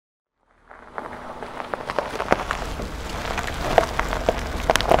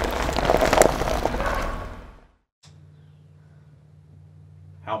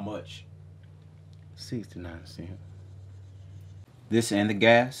69 cents. This and the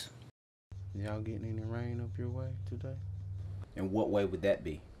gas? Y'all getting any rain up your way today? And what way would that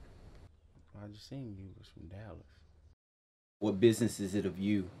be? I just seen you was from Dallas. What business is it of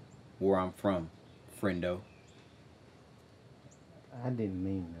you where I'm from, friendo? I didn't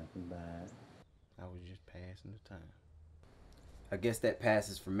mean nothing by it. I was just passing the time. I guess that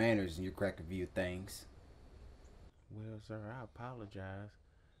passes for manners in your cracker view of things. Well, sir, I apologize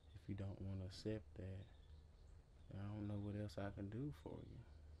if you don't want to accept that. I don't know what else I can do for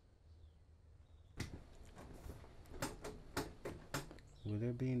you. Will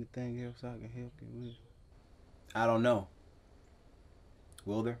there be anything else I can help you with? I don't know.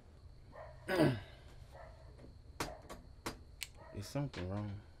 Will there? Is something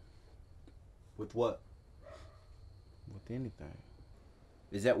wrong? With what? With anything.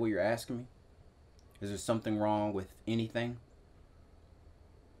 Is that what you're asking me? Is there something wrong with anything?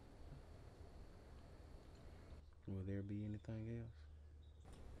 Will there be anything else?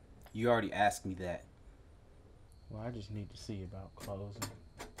 You already asked me that. Well, I just need to see about closing.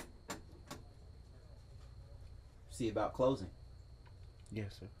 See about closing?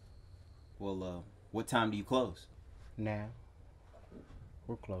 Yes, sir. Well, what time do you close? Now.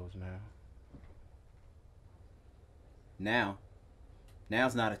 We're closed now. Now?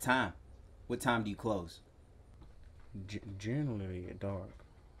 Now's not a time. What time do you close? Generally at dark.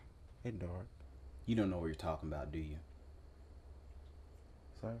 At dark. You don't know what you're talking about, do you?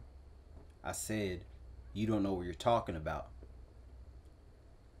 Sir? I said, you don't know what you're talking about.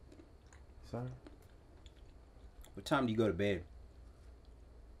 Sir? What time do you go to bed?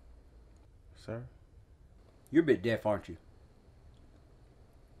 Sir? You're a bit deaf, aren't you?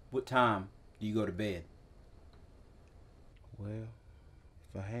 What time do you go to bed? Well,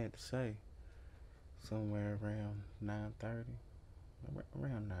 if I had to say, somewhere around 9:30.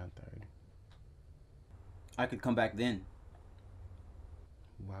 Around 9:30. I could come back then.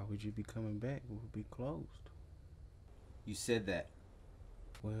 Why would you be coming back? We'll be closed. You said that.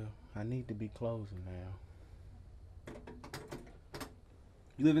 Well, I need to be closing now.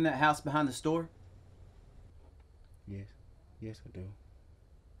 You live in that house behind the store? Yes. Yes, I do.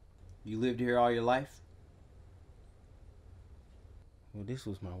 You lived here all your life? Well, this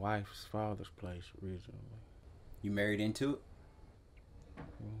was my wife's father's place originally. You married into it?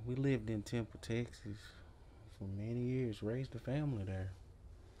 Well, we lived in Temple, Texas for many years, raised a family there.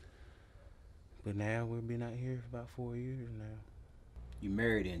 But now we've been out here for about 4 years now. You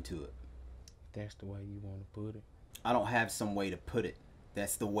married into it. If that's the way you want to put it. I don't have some way to put it.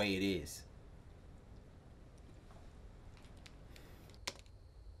 That's the way it is.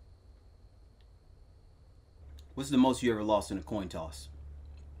 What's the most you ever lost in a coin toss?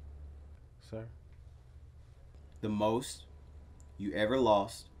 Sir? The most you ever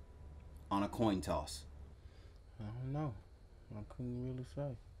lost on a coin toss? I don't know. I couldn't really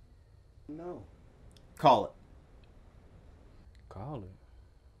say. No. Call it. Call it?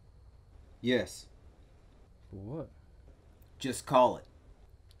 Yes. For what? Just call it.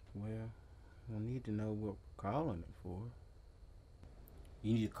 Well, I need to know what we're calling it for.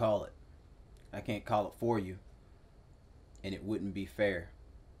 You need to call it. I can't call it for you. And it wouldn't be fair.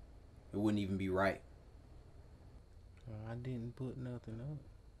 It wouldn't even be right. I didn't put nothing up.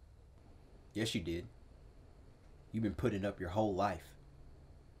 Yes, you did. You've been putting up your whole life.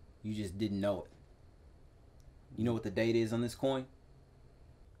 You just didn't know it. You know what the date is on this coin?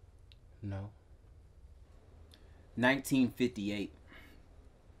 No. 1958.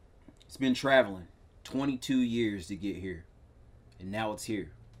 It's been traveling 22 years to get here. And now it's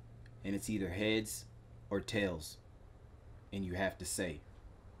here. And it's either heads or tails. And you have to say,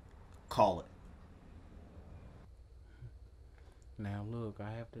 call it. Now look,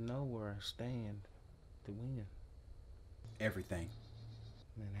 I have to know where I stand to win. Everything.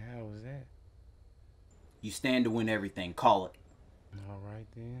 And how is that? You stand to win everything. Call it. All right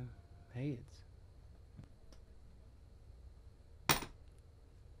then. Heads.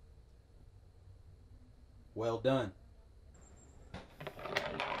 Well done.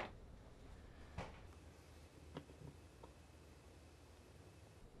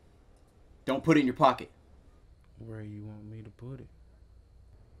 Don't put it in your pocket. Where you want me to put it?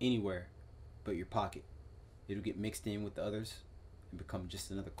 Anywhere but your pocket. It'll get mixed in with the others and become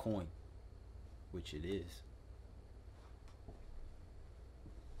just another coin, which it is.